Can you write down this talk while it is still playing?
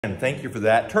And thank you for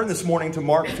that. Turn this morning to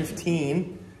Mark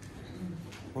 15.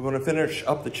 We're going to finish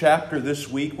up the chapter this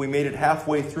week. We made it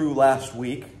halfway through last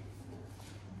week.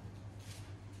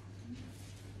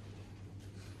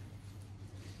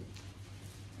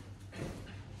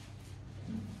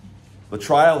 The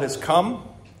trial has come.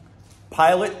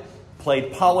 Pilate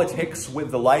played politics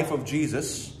with the life of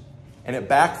Jesus, and it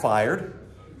backfired.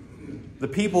 The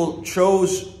people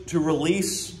chose to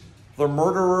release the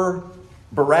murderer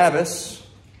Barabbas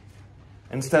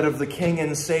instead of the King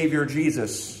and Savior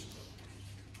Jesus.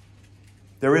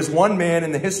 There is one man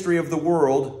in the history of the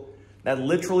world that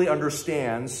literally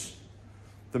understands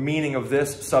the meaning of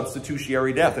this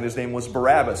substitutionary death, and his name was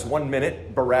Barabbas. 1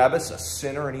 minute, Barabbas, a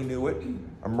sinner, and he knew it,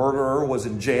 a murderer, was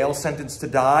in jail, sentenced to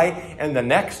die, and the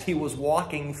next he was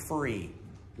walking free.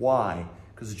 Why?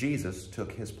 Because Jesus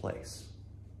took his place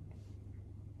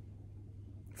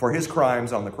for his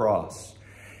crimes on the cross.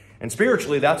 And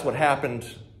spiritually, that's what happened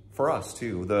for us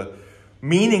too. The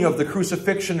meaning of the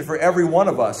crucifixion for every one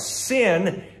of us.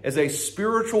 Sin is a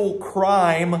spiritual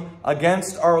crime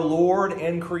against our Lord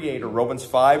and Creator. Romans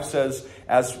 5 says,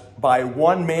 as by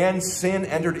one man sin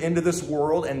entered into this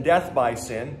world, and death by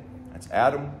sin. That's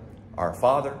Adam, our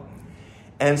father.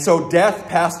 And so death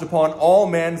passed upon all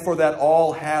men, for that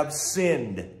all have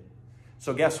sinned.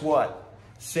 So guess what?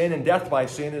 Sin and death by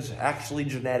sin is actually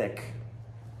genetic.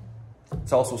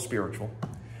 It's also spiritual.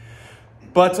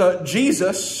 But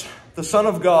Jesus, the Son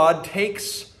of God,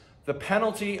 takes the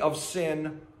penalty of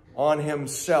sin on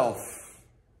himself.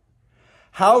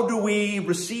 How do we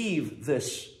receive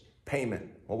this payment?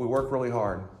 Well, we work really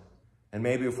hard. And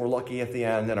maybe if we're lucky at the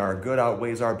end and our good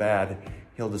outweighs our bad,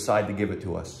 he'll decide to give it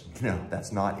to us. No,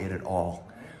 that's not it at all.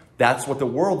 That's what the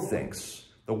world thinks.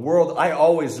 The world, I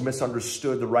always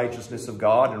misunderstood the righteousness of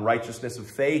God and righteousness of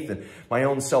faith and my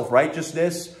own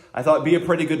self-righteousness. I thought, be a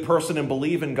pretty good person and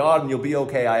believe in God and you'll be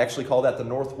okay. I actually call that the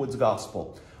Northwoods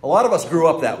Gospel. A lot of us grew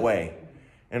up that way.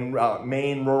 In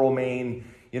Maine, rural Maine,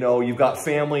 you know, you've got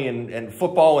family and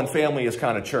football and family is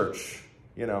kind of church.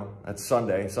 You know, that's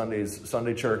Sunday.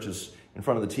 Sunday church is in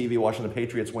front of the TV watching the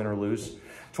Patriots win or lose.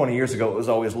 20 years ago, it was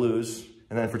always lose.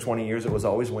 And then for 20 years, it was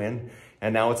always win.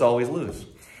 And now it's always lose.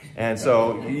 And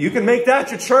so you can make that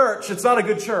your church. It's not a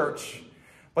good church.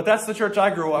 But that's the church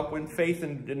I grew up in. Faith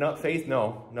and not faith,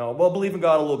 no. Well, believe in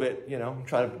God a little bit, you know,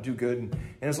 try to do good. And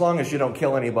as long as you don't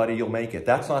kill anybody, you'll make it.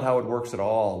 That's not how it works at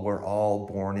all. We're all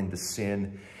born into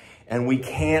sin. And we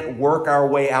can't work our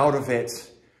way out of it.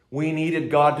 We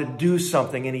needed God to do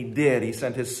something, and he did. He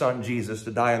sent his son, Jesus,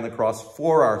 to die on the cross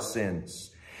for our sins.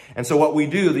 And so what we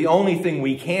do, the only thing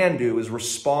we can do is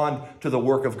respond to the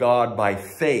work of God by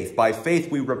faith. By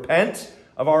faith, we repent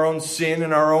of our own sin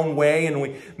in our own way, and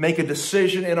we make a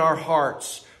decision in our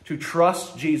hearts to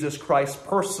trust Jesus Christ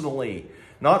personally.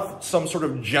 Not some sort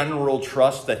of general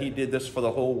trust that he did this for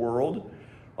the whole world,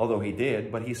 although he did,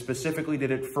 but he specifically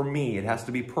did it for me. It has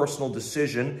to be a personal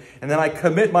decision. And then I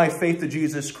commit my faith to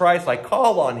Jesus Christ. I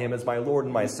call on him as my Lord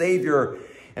and my Savior,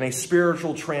 and a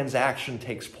spiritual transaction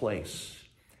takes place.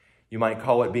 You might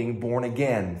call it being born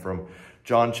again from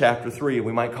John chapter 3.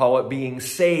 We might call it being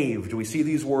saved. We see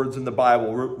these words in the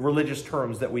Bible, religious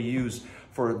terms that we use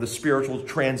for the spiritual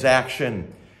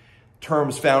transaction,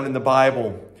 terms found in the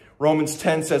Bible. Romans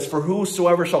 10 says, for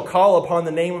whosoever shall call upon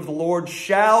the name of the Lord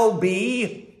shall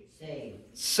be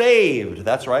saved.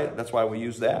 That's right. That's why we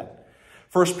use that.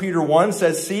 1 Peter 1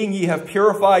 says, seeing ye have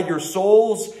purified your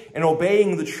souls in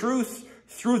obeying the truth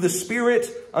through the Spirit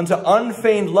unto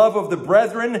unfeigned love of the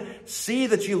brethren, see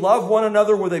that ye love one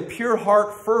another with a pure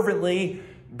heart fervently,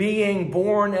 being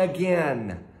born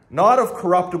again, not of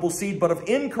corruptible seed, but of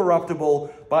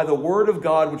incorruptible, by the word of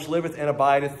God, which liveth and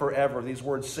abideth forever. These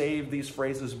words saved, these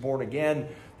phrases born again,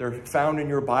 they're found in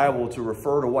your Bible to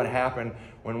refer to what happened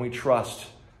when we trust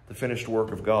the finished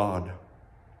work of God.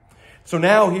 So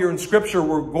now here in Scripture,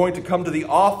 we're going to come to the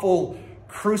awful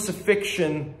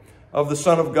crucifixion of the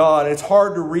Son of God. It's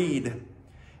hard to read,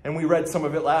 and we read some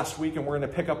of it last week, and we're going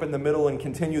to pick up in the middle and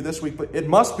continue this week, but it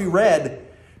must be read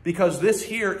because this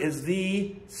here is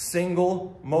the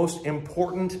single most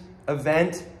important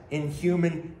event in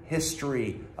human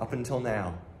history up until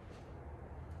now.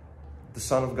 The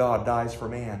Son of God dies for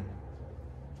man.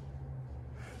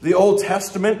 The Old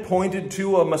Testament pointed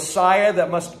to a Messiah that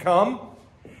must come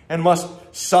and must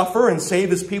suffer and save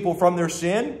his people from their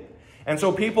sin. And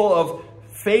so people of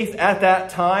faith at that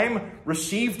time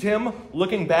received him,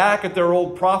 looking back at their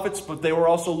old prophets, but they were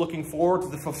also looking forward to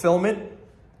the fulfillment,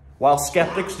 while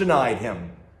skeptics denied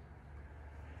him.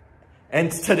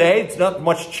 And today, it's not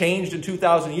much changed in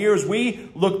 2,000 years.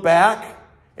 We look back,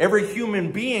 every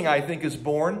human being, I think, is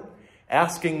born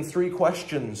asking three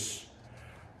questions.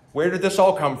 Where did this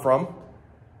all come from?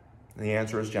 And the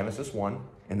answer is Genesis 1.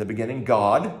 In the beginning,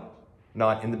 God,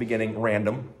 not in the beginning,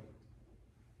 random.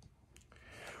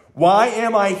 Why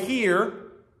am I here?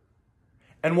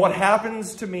 And what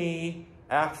happens to me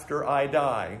after I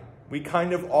die? We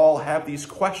kind of all have these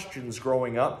questions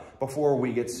growing up before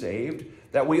we get saved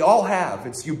that we all have.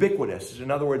 It's ubiquitous.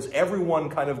 In other words, everyone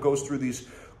kind of goes through these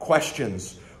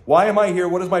questions. Why am I here?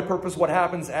 What is my purpose? What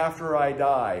happens after I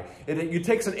die? It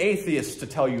takes an atheist to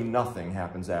tell you nothing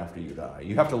happens after you die.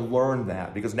 You have to learn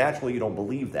that because naturally you don't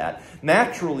believe that.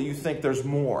 Naturally you think there's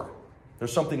more.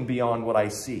 There's something beyond what I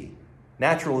see.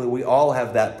 Naturally we all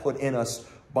have that put in us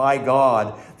by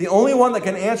God. The only one that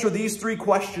can answer these three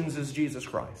questions is Jesus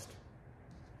Christ.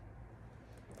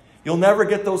 You'll never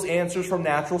get those answers from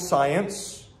natural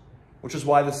science, which is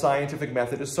why the scientific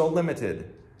method is so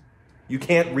limited. You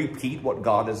can't repeat what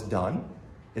God has done.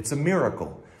 It's a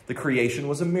miracle. The creation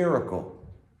was a miracle.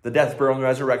 The death, burial, and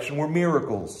resurrection were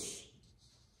miracles.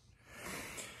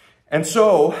 And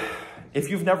so, if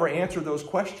you've never answered those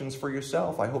questions for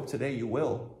yourself, I hope today you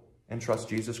will, and trust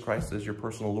Jesus Christ as your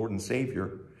personal Lord and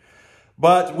Savior.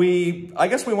 But I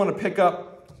guess we want to pick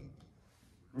up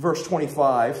verse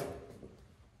 25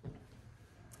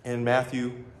 in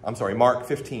Mark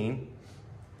 15.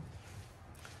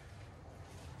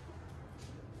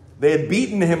 They had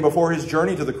beaten him before his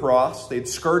journey to the cross. They had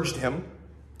scourged him.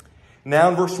 Now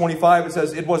in verse 25 it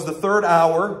says, it was the 3rd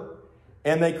hour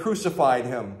and they crucified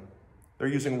him. They're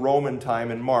using Roman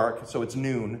time in Mark, so it's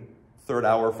noon. 3rd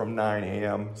hour from 9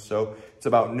 a.m. So it's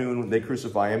about noon when they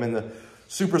crucify him. And the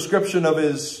superscription of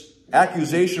his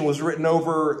accusation was written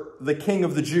over the King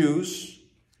of the Jews.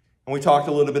 And we talked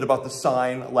a little bit about the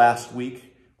sign last week.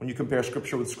 When you compare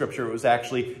Scripture with Scripture, it was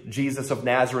actually Jesus of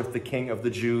Nazareth, the King of the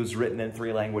Jews, written in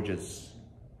 3 languages.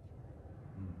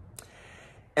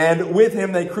 And with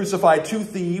him they crucified 2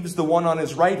 thieves, the one on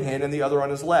his right hand and the other on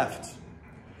his left.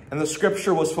 And the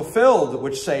Scripture was fulfilled,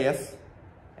 which saith,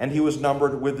 and he was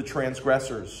numbered with the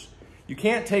transgressors. You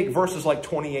can't take verses like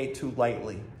 28 too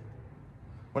lightly.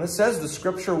 When it says the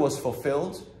Scripture was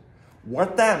fulfilled,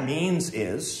 what that means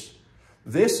is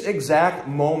this exact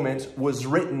moment was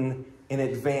written in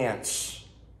advance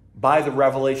by the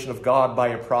revelation of God by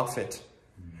a prophet.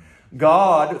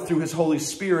 God, through his Holy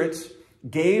Spirit,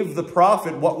 gave the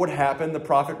prophet what would happen. The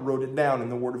prophet wrote it down in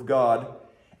the Word of God,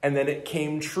 and then it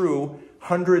came true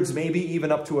hundreds, maybe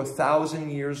even up to 1,000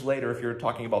 years later, if you're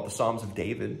talking about the Psalms of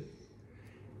David,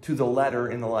 to the letter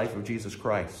in the life of Jesus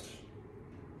Christ.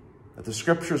 That the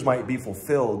Scriptures might be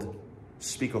fulfilled,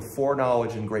 speak of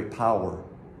foreknowledge and great power.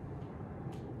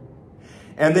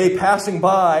 And they, passing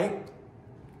by,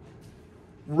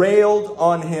 railed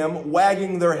on him,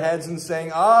 wagging their heads and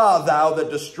saying, Ah, thou that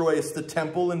destroyest the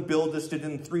temple and buildest it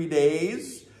in 3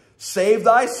 days, save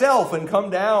thyself and come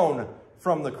down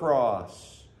from the cross.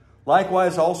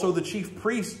 Likewise also the chief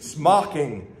priests,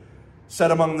 mocking,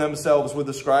 said among themselves with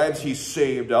the scribes, He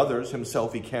saved others,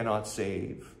 himself he cannot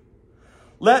save.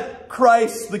 Let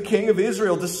Christ, the King of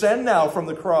Israel, descend now from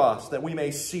the cross, that we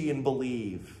may see and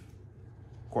believe.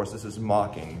 Of course, this is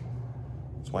mocking.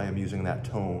 That's why I'm using that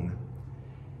tone.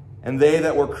 And they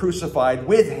that were crucified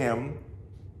with him,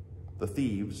 the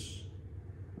thieves,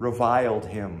 reviled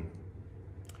him.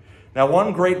 Now,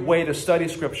 one great way to study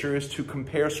Scripture is to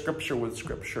compare Scripture with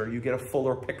Scripture. You get a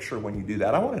fuller picture when you do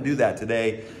that. I want to do that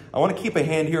today. I want to keep a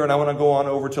hand here, and I want to go on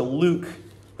over to Luke,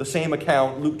 the same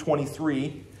account, Luke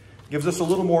 23. Gives us a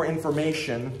little more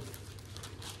information.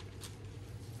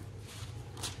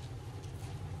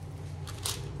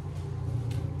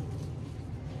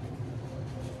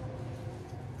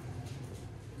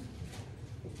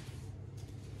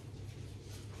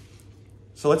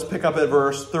 So let's pick up at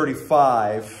verse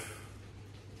 35.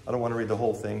 I don't want to read the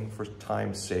whole thing for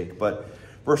time's sake, but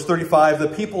verse 35, the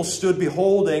people stood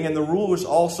beholding, and the rulers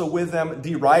also with them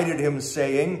derided him,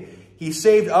 saying, He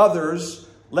saved others,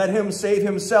 let him save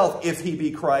himself, if he be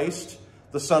Christ,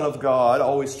 the Son of God.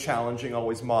 Always challenging,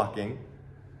 always mocking.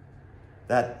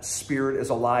 That spirit is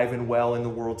alive and well in the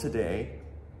world today.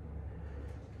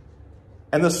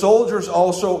 And the soldiers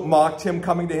also mocked him,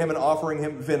 coming to him and offering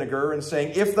him vinegar, and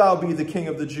saying, If thou be the King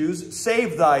of the Jews,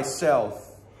 save thyself.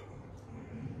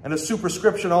 And a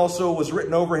superscription also was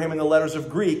written over him in the letters of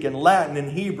Greek and Latin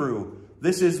and Hebrew.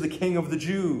 This is the King of the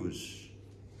Jews.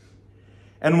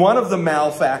 And one of the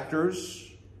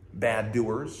malefactors, bad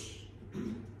doers,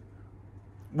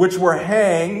 which were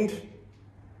hanged,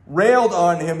 railed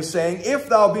on him, saying, If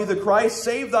thou be the Christ,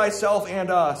 save thyself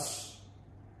and us.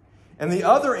 And the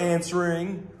other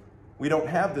answering, we don't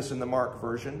have this in the Mark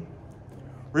version,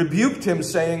 rebuked him,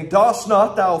 saying, Dost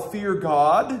not thou fear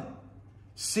God,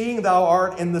 seeing thou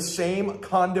art in the same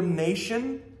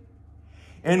condemnation?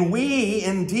 And we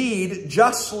indeed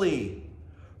justly,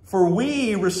 for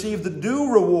we receive the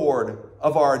due reward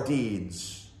of our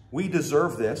deeds. We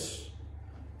deserve this.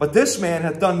 But this man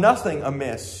hath done nothing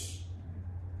amiss.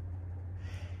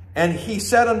 And he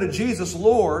said unto Jesus,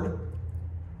 Lord,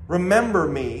 remember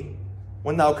me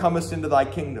when thou comest into thy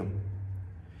kingdom.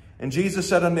 And Jesus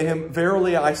said unto him,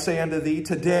 Verily I say unto thee,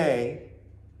 today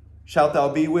shalt thou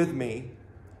be with me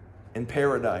in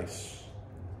paradise.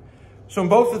 So in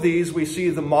both of these, we see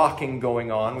the mocking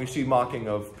going on. We see mocking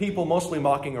of people, mostly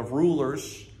mocking of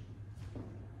rulers.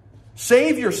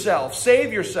 Save yourself,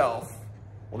 save yourself.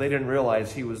 Well, they didn't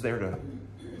realize he was there to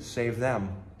save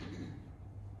them.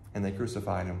 And they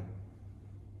crucified him.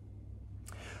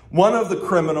 One of the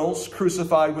criminals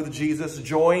crucified with Jesus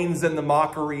joins in the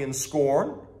mockery and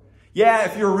scorn. Yeah,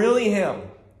 if you're really him,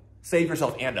 save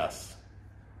yourself and us.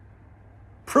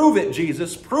 Prove it,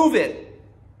 Jesus, prove it.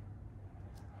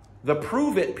 The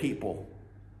prove it people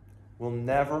will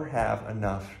never have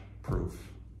enough proof.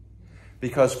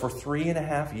 Because for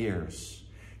 3.5 years,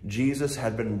 Jesus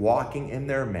had been walking in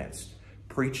their midst,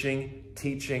 preaching,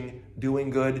 teaching, doing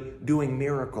good, doing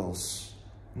miracles.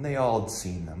 And they all had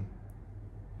seen them.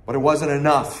 But it wasn't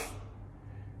enough.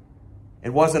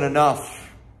 It wasn't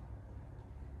enough.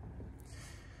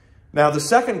 Now, the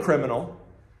second criminal,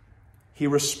 he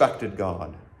respected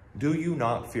God. Do you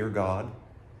not fear God?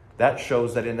 That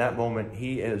shows that in that moment,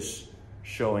 he is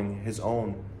showing his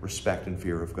own respect and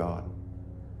fear of God.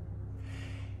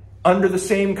 Under the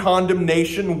same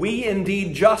condemnation, we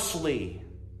indeed justly.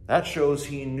 That shows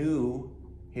he knew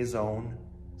his own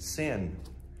sin.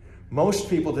 Most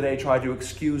people today try to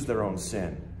excuse their own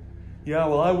sin. Yeah,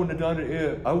 well, I wouldn't have done it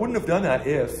if. I wouldn't have done that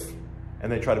if.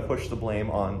 And they try to push the blame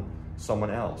on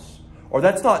someone else. Or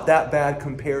that's not that bad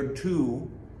compared to.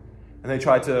 And they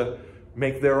try to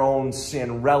make their own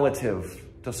sin relative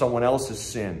to someone else's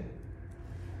sin.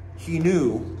 He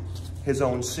knew his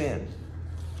own sin.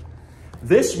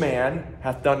 This man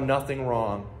hath done nothing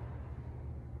wrong.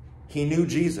 He knew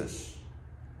Jesus.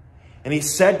 And he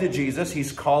said to Jesus,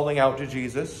 he's calling out to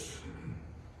Jesus,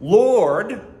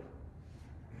 Lord.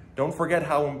 Don't forget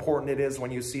how important it is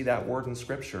when you see that word in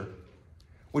Scripture.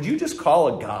 Would you just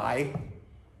call a guy?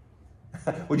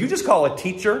 Would you just call a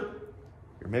teacher?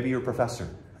 Or maybe your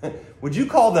professor. Would you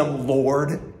call them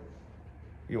Lord?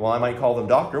 Well, I might call them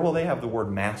doctor. Well, they have the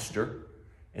word master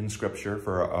in Scripture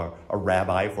for a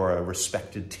rabbi, for a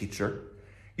respected teacher.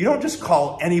 You don't just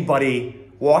call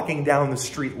anybody walking down the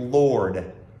street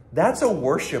Lord. That's a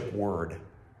worship word.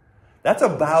 That's a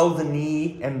bow the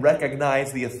knee and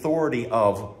recognize the authority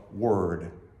of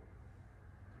word.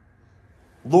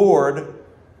 Lord,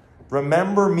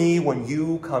 remember me when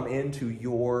you come into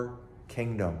your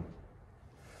kingdom.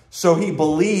 So he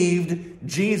believed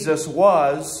Jesus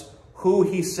was who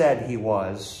he said he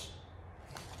was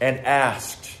and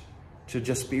asked to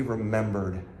just be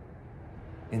remembered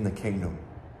in the kingdom.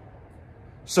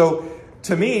 So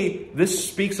to me, this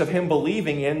speaks of him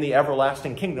believing in the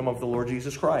everlasting kingdom of the Lord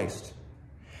Jesus Christ.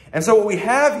 And so what we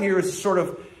have here is sort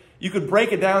of, you could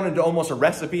break it down into almost a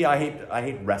recipe. I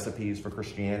hate recipes for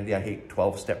Christianity. I hate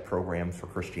 12-step programs for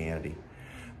Christianity.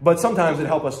 But sometimes it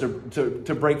helps us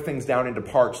to break things down into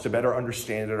parts to better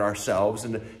understand it ourselves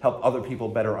and to help other people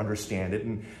better understand it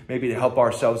and maybe to help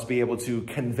ourselves be able to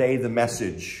convey the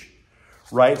message,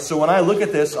 right? So when I look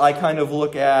at this, I kind of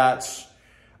look at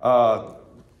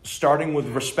starting with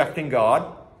respecting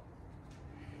God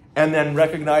and then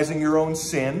recognizing your own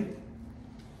sin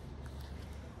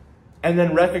and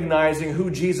then recognizing who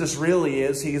Jesus really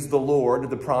is. He's the Lord,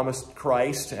 the promised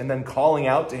Christ, and then calling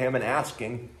out to him and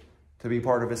asking to be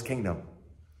part of his kingdom,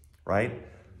 right?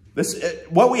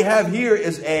 What we have here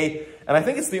is and I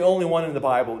think it's the only one in the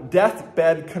Bible,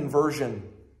 deathbed conversion,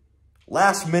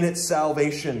 last-minute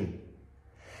salvation.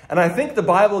 And I think the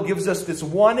Bible gives us this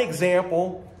one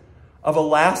example of a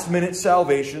last-minute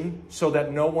salvation so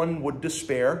that no one would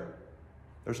despair.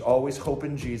 There's always hope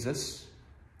in Jesus.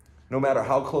 No matter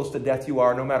how close to death you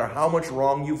are, no matter how much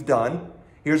wrong you've done.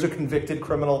 Here's a convicted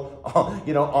criminal,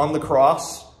 on the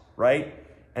cross, right?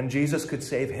 And Jesus could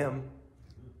save him.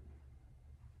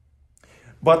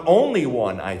 But only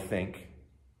one, I think,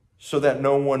 so that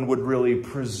no one would really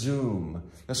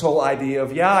presume. This whole idea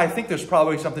of, yeah, I think there's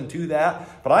probably something to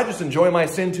that, but I just enjoy my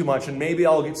sin too much and maybe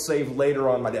I'll get saved later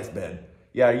on my deathbed.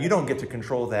 Yeah, you don't get to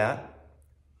control that.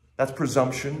 That's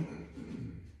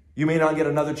presumption. You may not get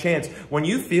another chance. When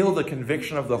you feel the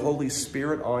conviction of the Holy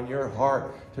Spirit on your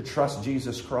heart to trust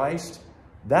Jesus Christ,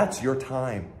 that's your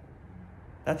time.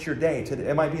 That's your day.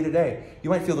 It might be today.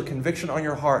 You might feel the conviction on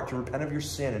your heart to repent of your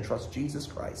sin and trust Jesus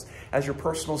Christ as your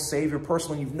personal Savior,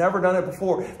 personally. You've never done it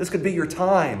before. This could be your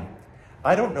time.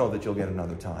 I don't know that you'll get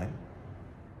another time.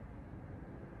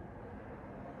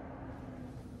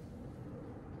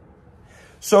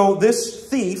 So this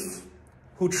thief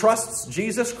who trusts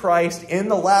Jesus Christ in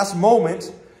the last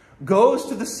moment goes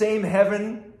to the same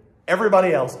heaven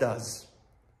everybody else does,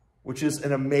 which is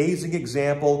an amazing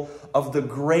example of the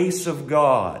grace of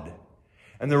God.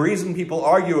 And the reason people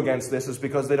argue against this is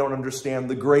because they don't understand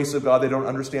the grace of God. They don't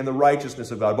understand the righteousness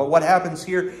of God. But what happens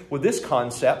here with this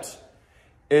concept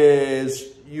is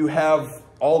you have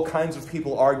all kinds of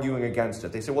people arguing against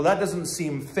it. They say, well, that doesn't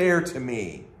seem fair to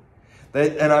me.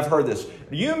 And I've heard this.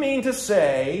 You mean to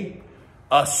say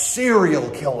a serial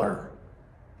killer,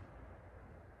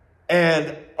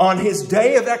 and on his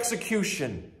day of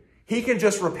execution, he can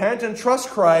just repent and trust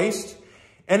Christ,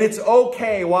 and it's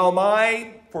okay, while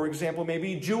my, for example,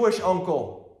 maybe Jewish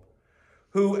uncle,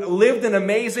 who lived an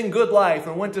amazing good life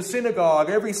and went to synagogue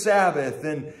every Sabbath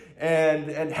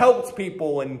and helped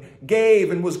people and gave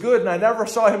and was good, and I never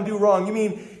saw him do wrong. You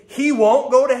mean he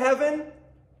won't go to heaven?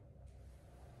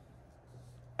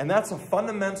 And that's a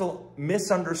fundamental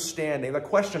misunderstanding. The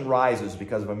question rises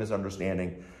because of a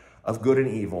misunderstanding of good and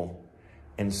evil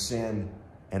and sin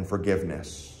and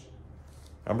forgiveness.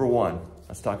 Number one,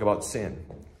 let's talk about sin.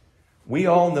 We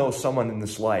all know someone in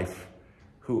this life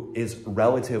who is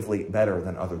relatively better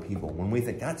than other people. When we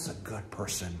think, that's a good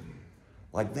person.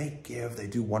 Like they give, they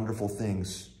do wonderful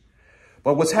things.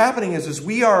 But what's happening is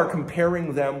we are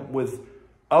comparing them with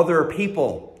other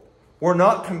people. We're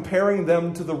not comparing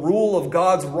them to the rule of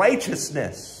God's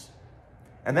righteousness.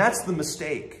 And that's the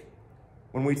mistake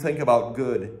when we think about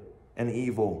good and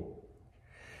evil.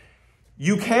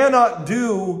 You cannot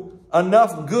do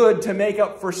enough good to make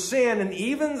up for sin. And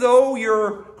even though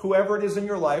you're, whoever it is in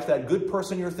your life, that good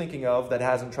person you're thinking of that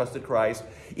hasn't trusted Christ,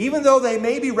 even though they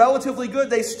may be relatively good,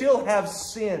 they still have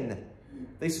sin.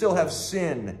 They still have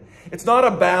sin. It's not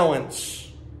a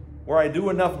balance where I do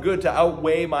enough good to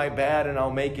outweigh my bad and I'll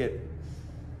make it.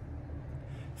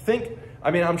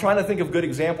 I'm trying to think of good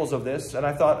examples of this, and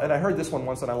I heard this one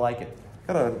once and I like it.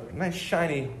 Got a nice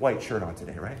shiny white shirt on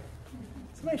today, right?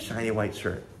 It's a nice shiny white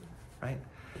shirt, right?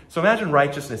 So imagine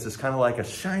righteousness is kind of like a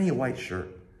shiny white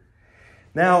shirt.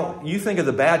 Now, you think of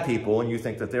the bad people and you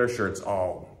think that their shirt's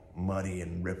all muddy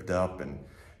and ripped up and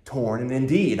torn. And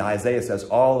indeed, Isaiah says,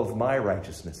 all of my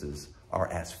righteousnesses are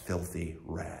as filthy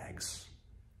rags.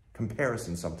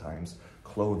 Comparison sometimes,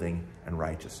 clothing and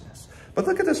righteousness. But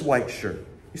look at this white shirt.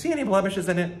 You see any blemishes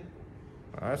in it?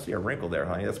 Oh, I see a wrinkle there,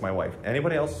 honey. That's my wife.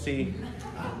 Anybody else see?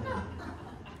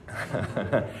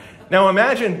 Now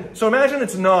imagine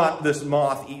it's not this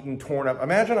moth-eaten, torn up.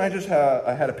 Imagine I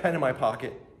had a pen in my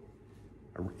pocket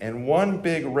and one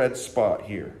big red spot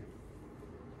here.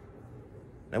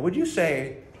 Now would you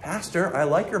say, Pastor, I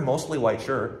like your mostly white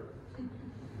shirt?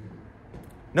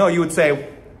 No, you would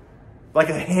say, like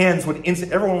the hands would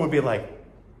everyone would be like,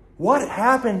 what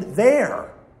happened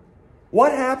there?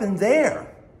 What happened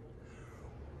there?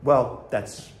 Well,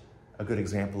 that's a good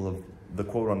example of the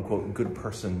quote-unquote good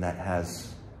person that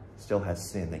still has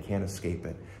sin. They can't escape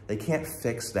it. They can't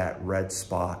fix that red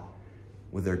spot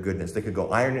with their goodness. They could go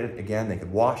iron it again. They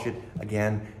could wash it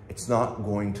again. It's not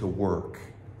going to work.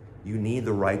 You need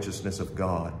the righteousness of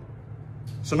God.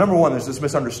 So number one, there's this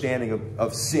misunderstanding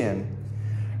of sin.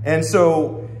 And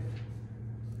so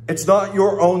it's not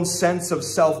your own sense of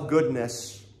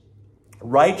self-goodness.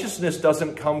 Righteousness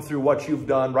doesn't come through what you've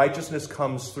done. Righteousness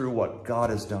comes through what God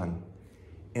has done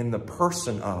in the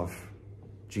person of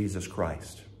Jesus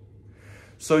Christ.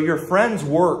 So your friend's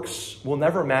works will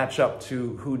never match up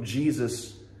to who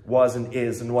Jesus was and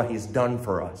is and what he's done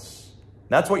for us.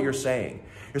 That's what you're saying.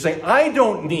 You're saying, I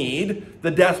don't need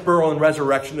the death, burial, and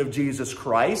resurrection of Jesus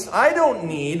Christ. I don't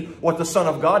need what the Son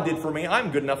of God did for me. I'm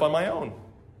good enough on my own.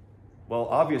 Well,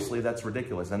 obviously that's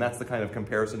ridiculous, and that's the kind of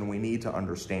comparison we need to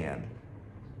understand.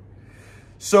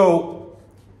 So,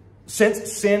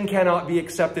 since sin cannot be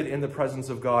accepted in the presence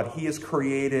of God, he has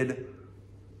created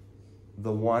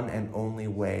the one and only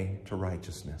way to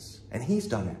righteousness. And he's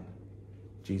done it.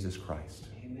 Jesus Christ.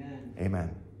 Amen.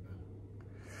 Amen.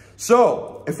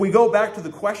 So, if we go back to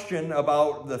the question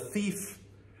about the thief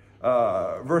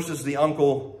versus the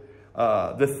uncle,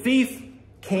 the thief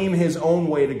came his own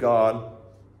way to God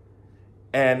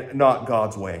and not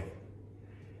God's way.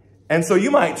 And so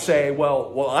you might say,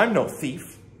 well, I'm no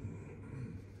thief.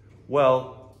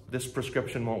 Well, this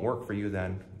prescription won't work for you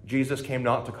then. Jesus came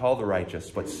not to call the righteous,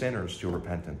 but sinners to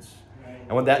repentance.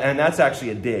 And that's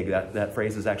actually a dig. That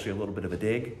phrase is actually a little bit of a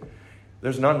dig.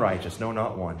 There's none righteous, no,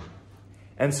 not one.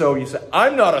 And so you say,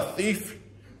 I'm not a thief,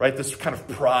 right? This kind of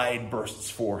pride bursts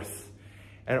forth.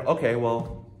 And okay,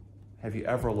 well, have you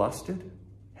ever lusted?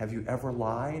 Have you ever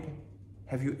lied?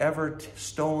 Have you ever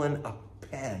stolen a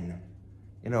pen?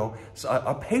 You know,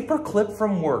 a paper clip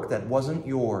from work that wasn't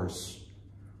yours.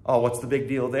 Oh, what's the big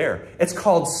deal there? It's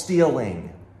called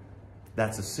stealing.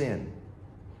 That's a sin.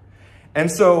 And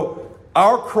so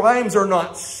our crimes are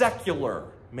not secular,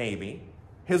 maybe.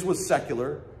 His was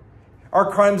secular. Our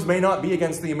crimes may not be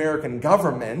against the American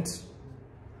government,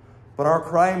 but our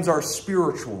crimes are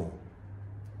spiritual.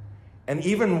 And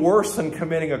even worse than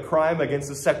committing a crime against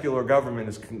the secular government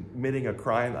is committing a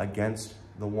crime against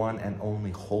the one and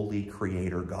only holy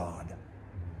Creator God.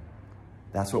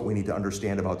 That's what we need to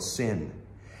understand about sin.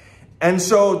 And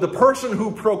so the person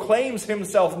who proclaims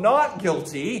himself not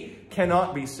guilty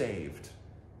cannot be saved.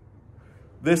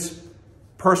 This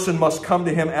person must come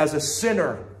to him as a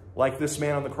sinner, like this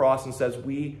man on the cross, and says,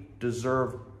 we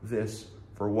deserve this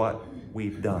for what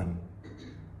we've done.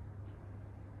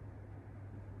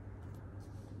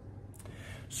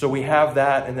 So we have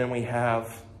that, and then we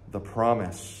have the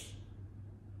promise.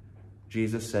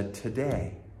 Jesus said,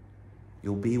 today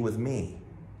you'll be with me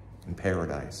in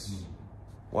paradise.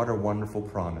 What a wonderful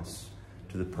promise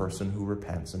to the person who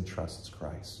repents and trusts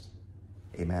Christ.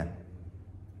 Amen.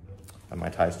 And my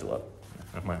tie's still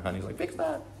up. My honey's like, fix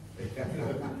that.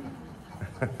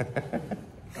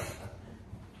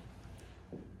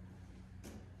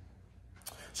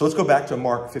 So let's go back to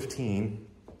Mark 15.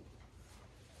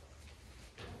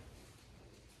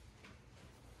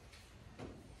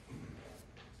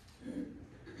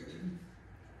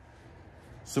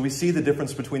 So we see the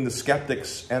difference between the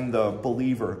skeptics and the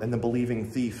believer and the believing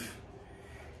thief.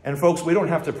 And folks, we don't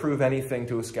have to prove anything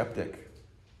to a skeptic.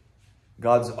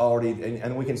 God's already,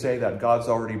 and we can say that, God's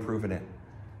already proven it.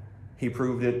 He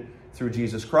proved it through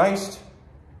Jesus Christ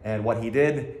and what he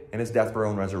did in his death,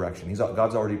 burial, and resurrection.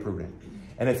 God's already proven it.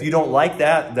 And if you don't like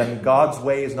that, then God's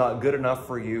way is not good enough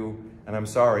for you. And I'm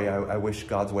sorry, I wish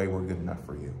God's way were good enough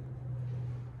for you.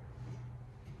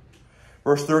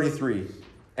 Verse 33.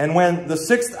 And when the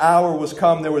 6th hour was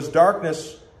come, there was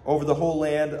darkness over the whole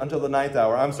land until the 9th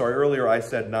hour. I'm sorry, earlier I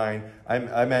said 9.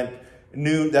 I meant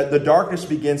noon, that the darkness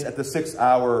begins at the 6th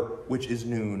hour, which is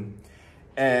noon.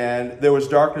 And there was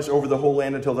darkness over the whole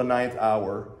land until the 9th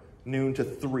hour, noon to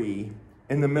 3,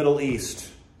 in the Middle East.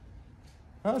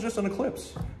 That was just an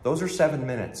eclipse. Those are 7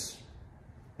 minutes,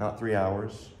 not 3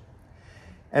 hours.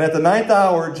 And at the 9th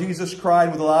hour, Jesus cried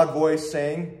with a loud voice,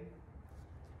 saying,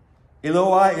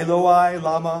 Eloi, Eloi,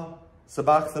 lama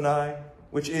sabachthani,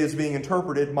 which is being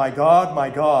interpreted, my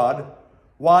God,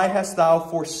 why hast thou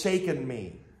forsaken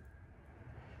me?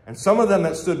 And some of them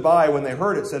that stood by, when they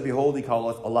heard it, said, behold, he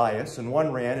calleth Elias. And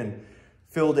one ran and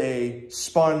filled a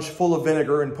sponge full of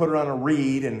vinegar and put it on a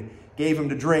reed and gave him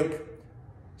to drink,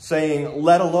 saying,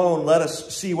 let alone, let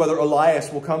us see whether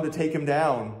Elias will come to take him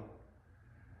down.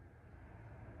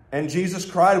 And Jesus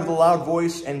cried with a loud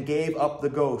voice and gave up the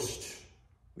ghost.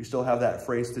 We still have that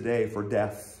phrase today for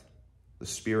death. The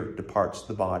spirit departs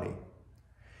the body.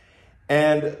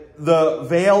 And the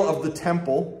veil of the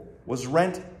temple was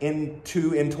rent in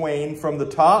twain from the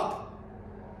top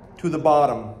to the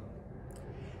bottom.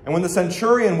 And when the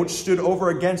centurion which stood over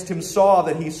against him saw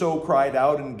that he so cried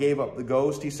out and gave up the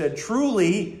ghost, he said,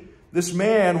 truly, this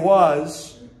man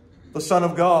was the Son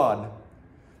of God.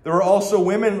 There were also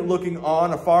women looking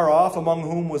on afar off, among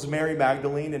whom was Mary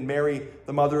Magdalene and Mary,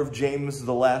 the mother of James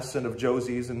the Less and of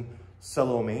Joses and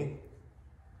Salome,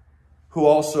 who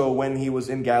also, when he was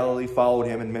in Galilee, followed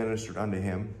him and ministered unto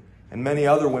him, and many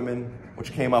other women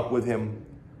which came up with him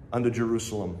unto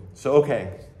Jerusalem. So,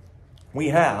 okay, we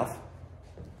have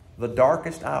the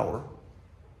darkest hour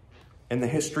in the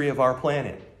history of our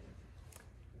planet.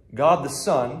 God the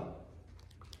Son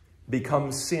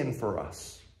becomes sin for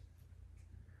us.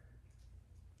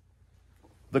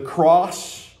 The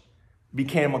cross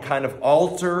became a kind of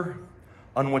altar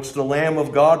on which the Lamb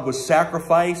of God was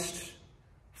sacrificed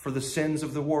for the sins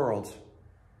of the world.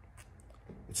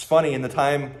 It's funny, in the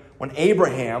time when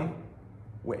Abraham,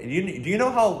 do you know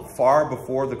how far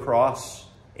before the cross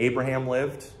Abraham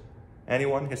lived?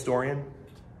 Anyone? Historian?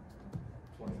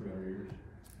 2,300 years.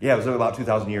 Yeah, it was about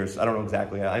 2,000 years. I don't know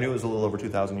exactly. I knew it was a little over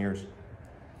 2,000 years.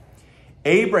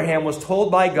 Abraham was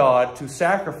told by God to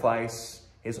sacrifice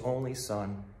his only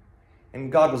son.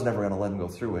 And God was never going to let him go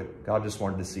through it. God just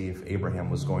wanted to see if Abraham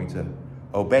was going to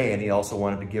obey. And he also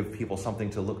wanted to give people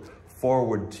something to look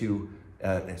forward to,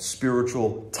 a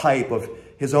spiritual type of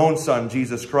his own son,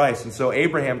 Jesus Christ. And so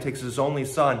Abraham takes his only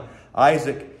son,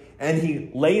 Isaac, and he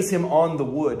lays him on the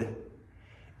wood.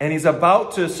 And he's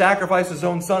about to sacrifice his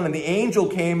own son. And the angel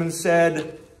came and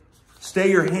said,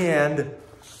 stay your hand.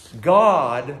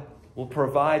 God will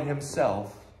provide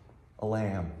himself a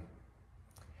lamb.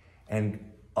 And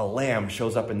a lamb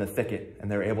shows up in the thicket, and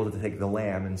they're able to take the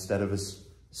lamb instead of his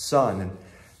son. And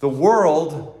the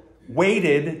world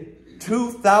waited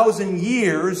 2,000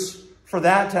 years for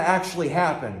that to actually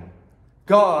happen.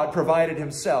 God provided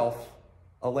himself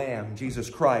a lamb, Jesus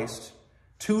Christ,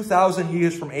 2,000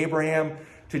 years from Abraham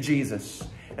to Jesus.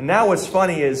 And now what's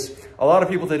funny is a lot of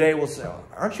people today will say,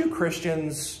 aren't you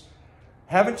Christians?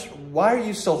 Why are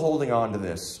you still holding on to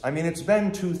this? I mean, it's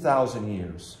been 2,000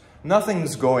 years.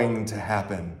 Nothing's going to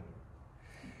happen.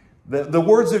 The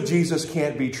words of Jesus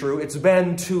can't be true. It's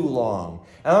been too long.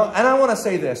 And I want to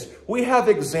say this. We have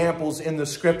examples in the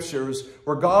scriptures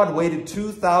where God waited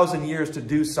 2,000 years to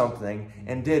do something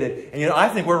and did it. And I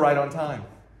think we're right on time.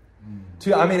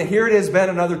 Here it has been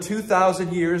another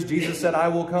 2,000 years. Jesus said, I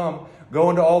will come. Go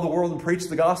into all the world and preach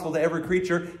the gospel to every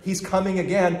creature. He's coming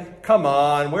again. Come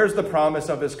on. Where's the promise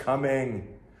of his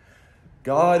coming?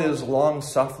 God is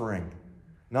long-suffering,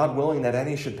 not willing that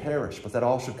any should perish, but that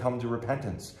all should come to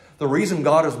repentance. The reason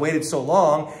God has waited so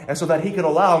long is so that he could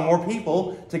allow more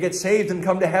people to get saved and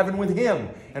come to heaven with him.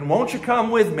 And won't you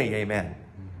come with me? Amen.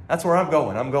 That's where I'm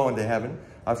going. I'm going to heaven.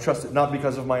 I've trusted, not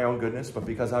because of my own goodness, but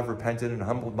because I've repented and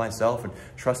humbled myself and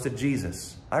trusted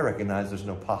Jesus. I recognize there's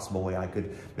no possible way I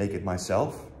could make it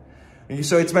myself. And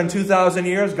so it's been 2,000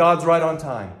 years. God's right on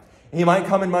time. He might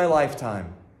come in my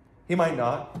lifetime. He might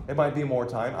not. It might be more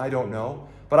time. I don't know.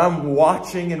 But I'm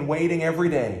watching and waiting every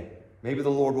day. Maybe the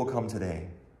Lord will come today.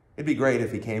 It'd be great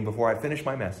if he came before I finish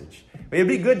my message. It'd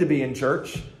be good to be in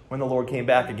church when the Lord came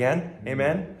back again.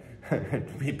 Amen?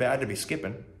 It'd be bad to be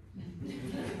skipping.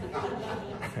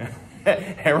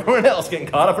 Everyone else getting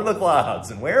caught up in the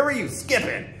clouds. And where were you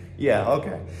skipping? Yeah,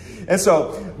 okay. And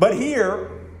so, but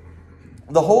here,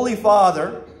 the Holy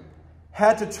Father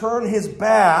had to turn his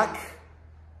back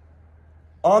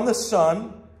on the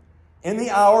Son in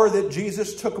the hour that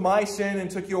Jesus took my sin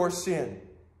and took your sin.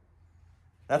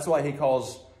 That's why he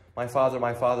calls my Father,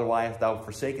 why hast thou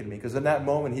forsaken me? Because in that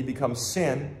moment he becomes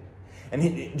sin.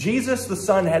 And Jesus the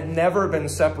Son had never been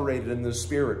separated in the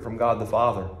Spirit from God the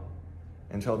Father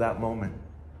until that moment.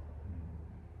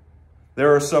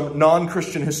 There are some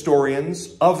non-Christian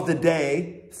historians of the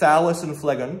day, Thallus and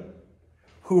Phlegon,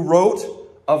 who wrote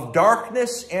of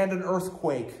darkness and an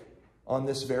earthquake on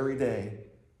this very day.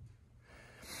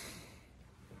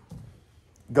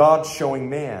 God showing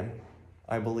man,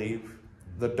 I believe,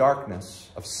 the darkness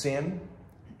of sin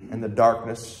and the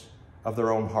darkness of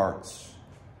their own hearts.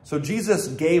 So Jesus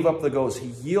gave up the ghost. He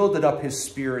yielded up his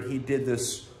spirit. He did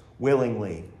this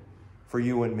willingly for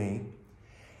you and me.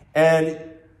 And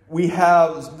we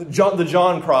have, the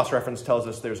John cross-reference tells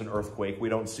us there's an earthquake. We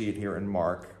don't see it here in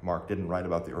Mark. Mark didn't write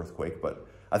about the earthquake, but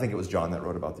I think it was John that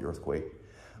wrote about the earthquake.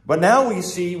 But now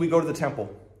we go to the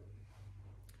temple.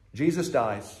 Jesus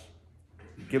dies,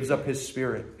 gives up his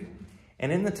spirit.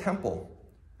 And in the temple,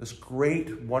 this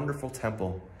great, wonderful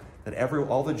temple that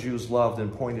all the Jews loved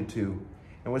and pointed to,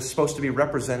 and was supposed to be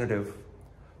representative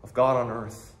of God on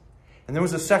earth. And there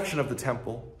was a section of the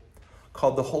temple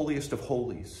called the Holiest of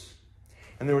Holies.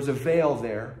 And there was a veil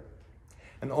there,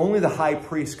 and only the high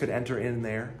priest could enter in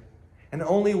there, and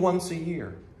only once a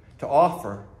year to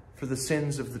offer for the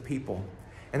sins of the people.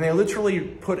 And they literally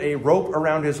put a rope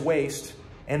around his waist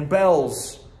and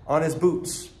bells on his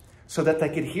boots so that they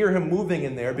could hear him moving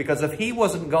in there, because if he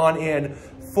wasn't gone in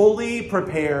fully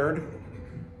prepared,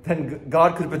 then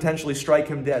God could potentially strike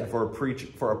him dead for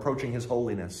approaching his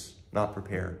holiness, not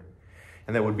prepared.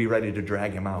 And they would be ready to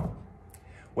drag him out.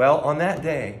 Well, on that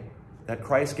day that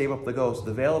Christ gave up the ghost,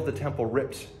 the veil of the temple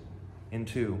ripped in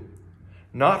two.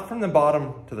 Not from the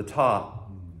bottom to the top,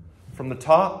 from the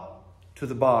top to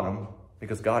the bottom,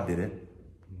 because God did it,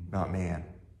 not man.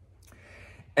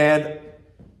 And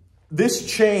this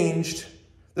changed,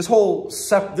 this whole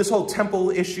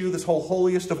temple issue, this whole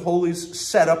holiest of holies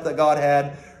setup that God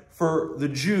had for the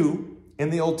Jew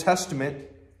in the Old Testament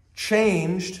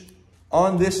changed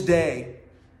on this day.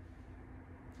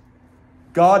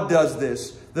 God does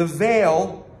this. The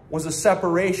veil was a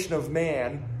separation of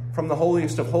man from the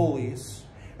holiest of holies.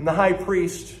 And the high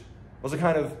priest was a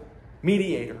kind of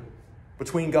mediator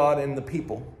between God and the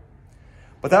people.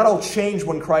 But that all changed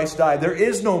when Christ died. There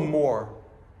is no more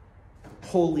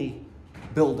holy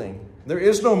building. There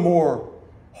is no more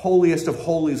holiest of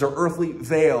holies or earthly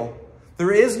veil.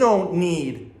 There is no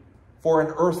need for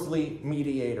an earthly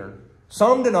mediator.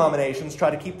 Some denominations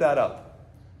try to keep that up.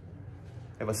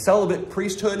 They have a celibate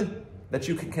priesthood that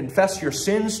you can confess your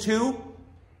sins to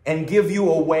and give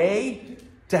you a way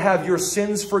to have your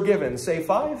sins forgiven. Say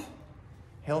 5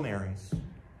 Hail Marys.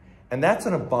 And that's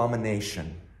an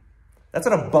abomination. That's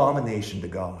an abomination to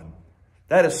God.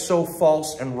 That is so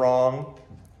false and wrong.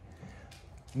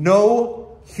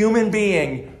 No human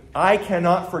being, I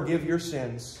cannot forgive your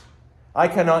sins. I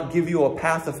cannot give you a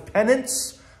path of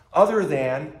penance other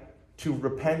than to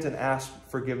repent and ask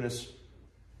forgiveness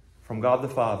from God the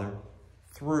Father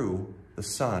through the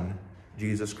Son,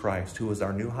 Jesus Christ, who is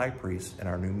our new high priest and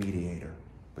our new mediator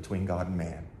between God and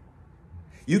man.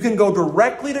 You can go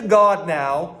directly to God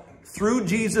now through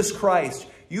Jesus Christ.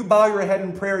 You bow your head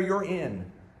in prayer, you're in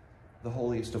the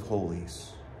holiest of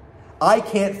holies. I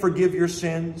can't forgive your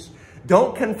sins.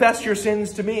 Don't confess your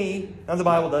sins to me. Now the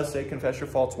Bible does say confess your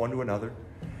faults one to another.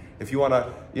 If you want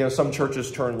to, some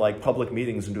churches turn like public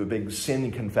meetings into a big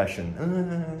sin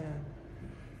confession.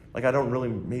 Like I don't really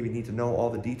maybe need to know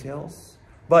all the details.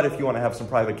 But if you want to have some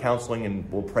private counseling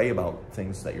and we'll pray about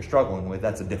things that you're struggling with,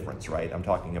 that's a difference, right? I'm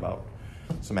talking about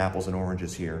some apples and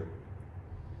oranges here.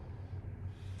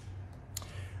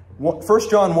 1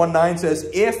 John 1:9 says,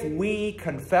 if we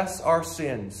confess our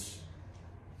sins,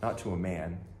 not to a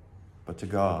man, but to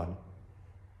God,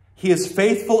 he is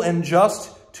faithful and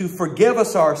just to forgive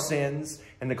us our sins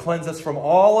and to cleanse us from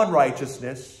all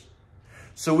unrighteousness.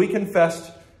 So we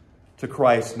confessed to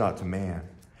Christ, not to man.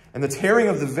 And the tearing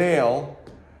of the veil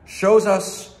shows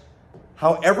us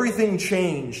how everything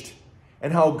changed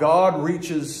and how God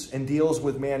reaches and deals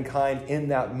with mankind in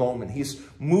that moment. He's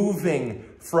moving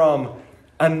from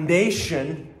a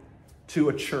nation to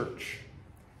a church.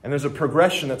 And there's a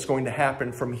progression that's going to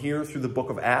happen from here through the book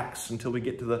of Acts until we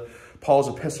get to Paul's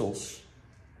epistles.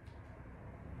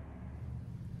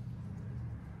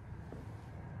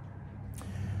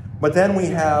 But then we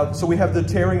have the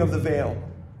tearing of the veil.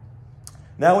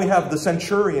 Now we have the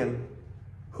centurion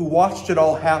who watched it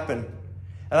all happen.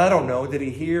 And I don't know, did he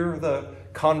hear the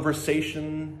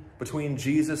conversation between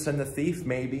Jesus and the thief?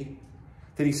 Maybe.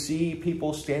 Did he see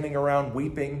people standing around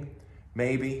weeping?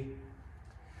 Maybe.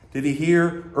 Did he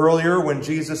hear earlier when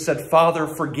Jesus said, Father,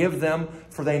 forgive them,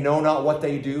 for they know not what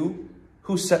they do?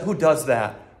 Who does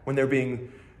that when they're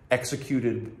being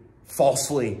executed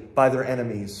falsely by their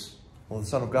enemies? Well, the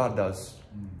Son of God does.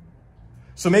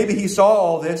 So maybe he saw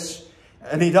all this,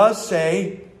 and he does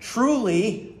say,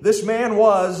 truly, this man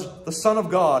was the Son of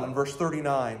God in verse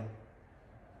 39.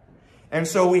 And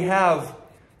so we have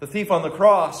the thief on the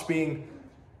cross being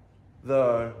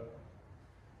the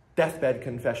deathbed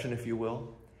confession, if you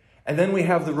will. And then we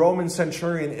have the Roman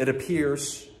centurion, it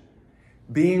appears,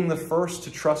 being the first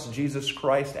to trust Jesus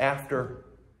Christ after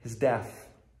his death,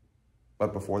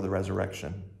 but before the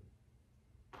resurrection.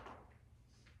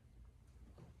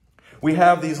 We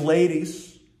have these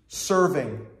ladies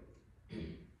serving.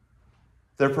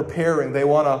 They're preparing. They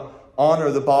want to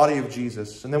honor the body of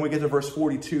Jesus. And then we get to verse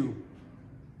 42.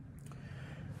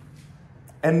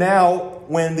 And now,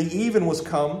 when the even was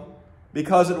come,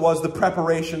 because it was the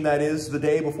preparation, that is, the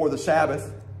day before the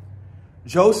Sabbath,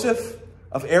 Joseph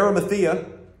of Arimathea,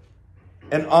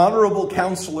 an honorable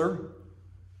counselor,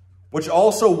 which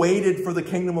also waited for the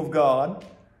kingdom of God,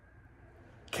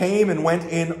 came and went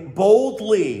in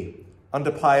boldly unto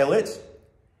Pilate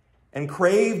and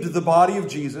craved the body of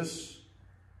Jesus.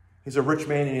 He's a rich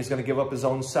man and he's going to give up his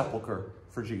own sepulcher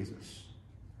for Jesus.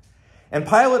 And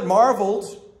Pilate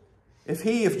marveled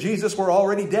if Jesus were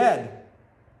already dead.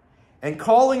 And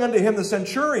calling unto him the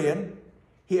centurion,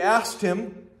 he asked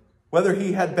him whether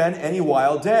he had been any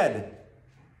while dead.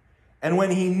 And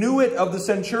when he knew it of the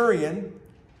centurion,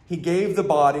 he gave the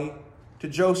body to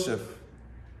Joseph.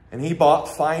 And he bought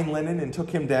fine linen and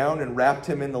took him down and wrapped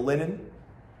him in the linen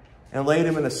and laid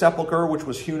him in a sepulchre which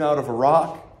was hewn out of a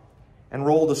rock and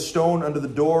rolled a stone under the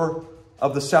door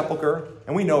of the sepulchre.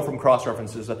 And we know from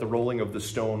cross-references that the rolling of the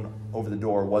stone over the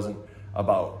door wasn't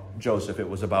about Joseph. It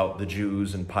was about the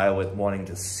Jews and Pilate wanting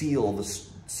to seal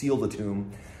the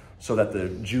tomb so that the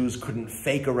Jews couldn't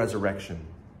fake a resurrection.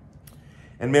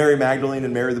 And Mary Magdalene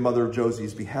and Mary, the mother of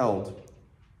Joses, beheld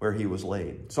where he was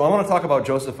laid. So I want to talk about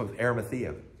Joseph of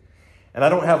Arimathea. And I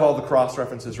don't have all the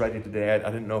cross-references ready today. I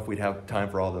didn't know if we'd have time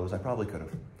for all those. I probably could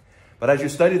have. But as you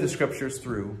study the scriptures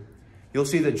through, you'll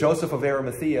see that Joseph of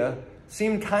Arimathea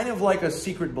seemed kind of like a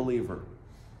secret believer.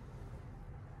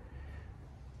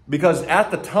 Because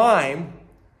at the time,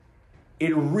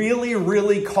 it really,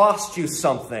 really cost you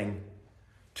something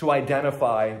to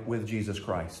identify with Jesus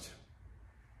Christ.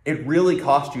 It really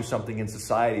cost you something in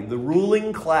society. The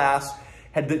ruling class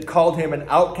had called him an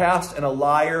outcast and a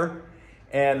liar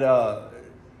and a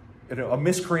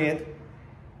miscreant,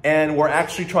 and were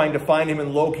actually trying to find him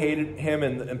and locate him,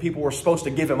 and people were supposed to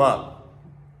give him up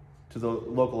to the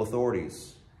local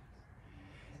authorities.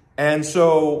 And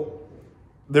so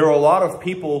there were a lot of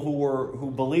people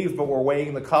who believed but were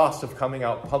weighing the cost of coming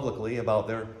out publicly about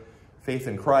their faith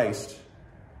in Christ.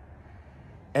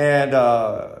 And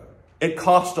It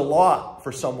cost a lot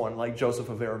for someone like Joseph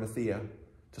of Arimathea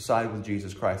to side with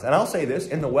Jesus Christ. And I'll say this,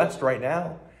 in the West right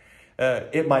now,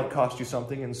 it might cost you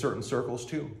something in certain circles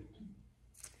too.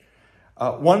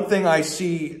 One thing I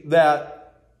see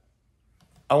that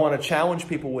I want to challenge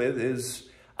people with is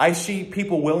I see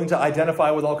people willing to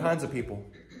identify with all kinds of people.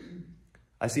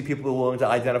 I see people willing to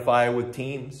identify with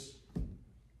teams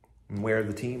and wear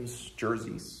the team's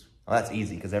jerseys. Well, that's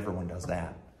easy because everyone does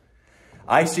that.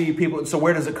 I see people, so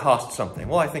where does it cost something?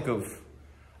 Well, I think of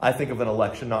an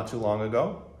election not too long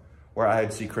ago where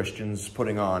I'd see Christians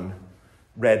putting on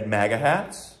red MAGA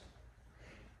hats.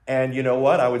 And you know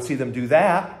what? I would see them do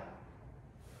that,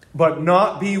 but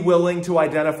not be willing to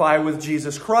identify with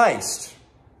Jesus Christ.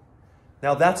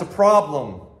 Now that's a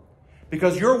problem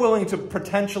because you're willing to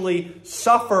potentially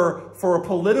suffer for a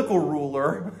political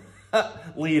ruler,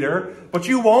 leader, but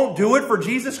you won't do it for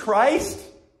Jesus Christ.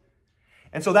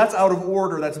 And so that's out of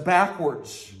order. That's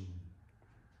backwards.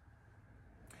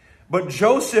 But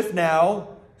Joseph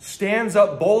now stands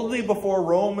up boldly before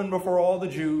Rome and before all the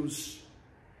Jews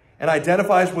and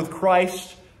identifies with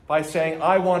Christ by saying,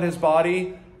 I want his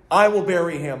body. I will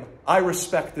bury him. I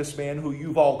respect this man who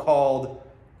you've all called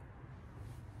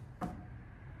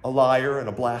a liar and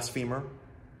a blasphemer.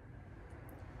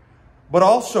 But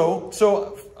also,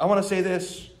 so I want to say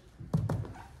this,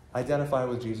 identify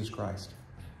with Jesus Christ.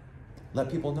 Let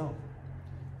people know.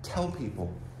 Tell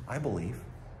people, I believe.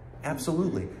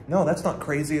 Absolutely. No, that's not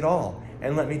crazy at all.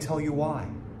 And let me tell you why.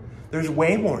 There's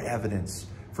way more evidence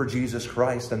for Jesus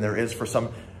Christ than there is for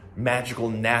some magical,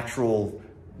 natural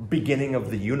beginning of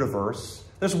the universe.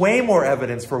 There's way more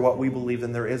evidence for what we believe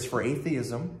than there is for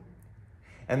atheism.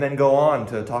 And then go on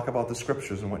to talk about the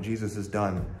scriptures and what Jesus has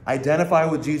done. Identify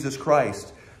with Jesus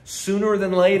Christ sooner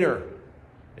than later.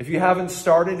 If you haven't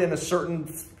started in a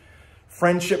certain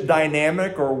friendship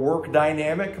dynamic or work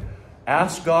dynamic,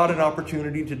 ask God an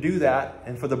opportunity to do that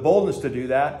and for the boldness to do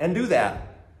that and do that.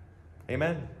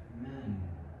 Amen. Amen.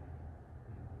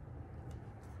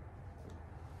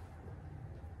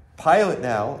 Pilate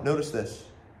now, notice this.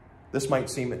 This might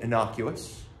seem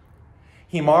innocuous.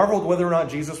 He marveled whether or not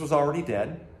Jesus was already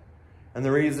dead. And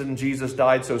the reason Jesus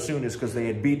died so soon is because they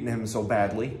had beaten him so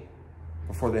badly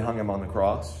before they hung him on the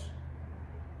cross.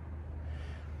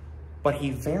 But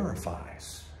he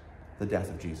verifies the death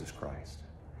of Jesus Christ.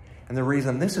 And the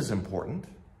reason this is important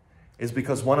is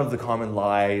because one of the common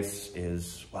lies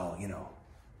is, well, you know,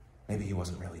 maybe he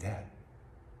wasn't really dead.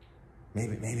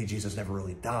 Maybe Jesus never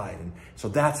really died. And so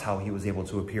that's how he was able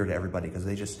to appear to everybody, because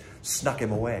they just snuck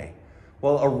him away.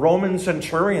 Well, a Roman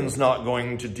centurion's not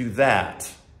going to do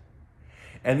that.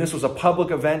 And this was a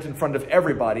public event in front of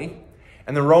everybody.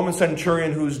 And the Roman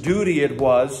centurion, whose duty it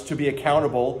was to be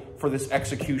accountable for this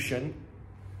execution,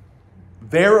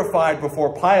 verified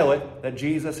before Pilate that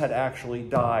Jesus had actually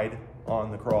died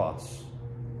on the cross.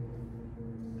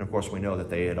 And of course, we know that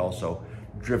they had also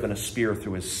driven a spear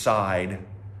through his side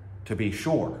to be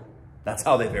sure. That's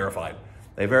how they verified.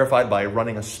 They verified by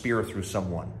running a spear through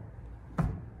someone.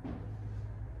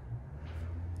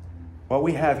 What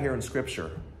we have here in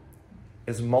Scripture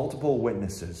is multiple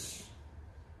witnesses,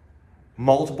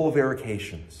 multiple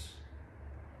verifications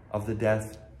of the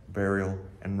death, burial,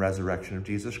 and resurrection of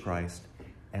Jesus Christ.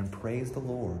 And praise the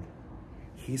Lord,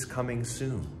 he's coming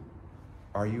soon.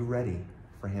 Are you ready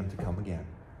for him to come again?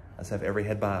 Let's have every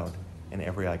head bowed and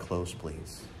every eye closed,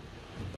 please.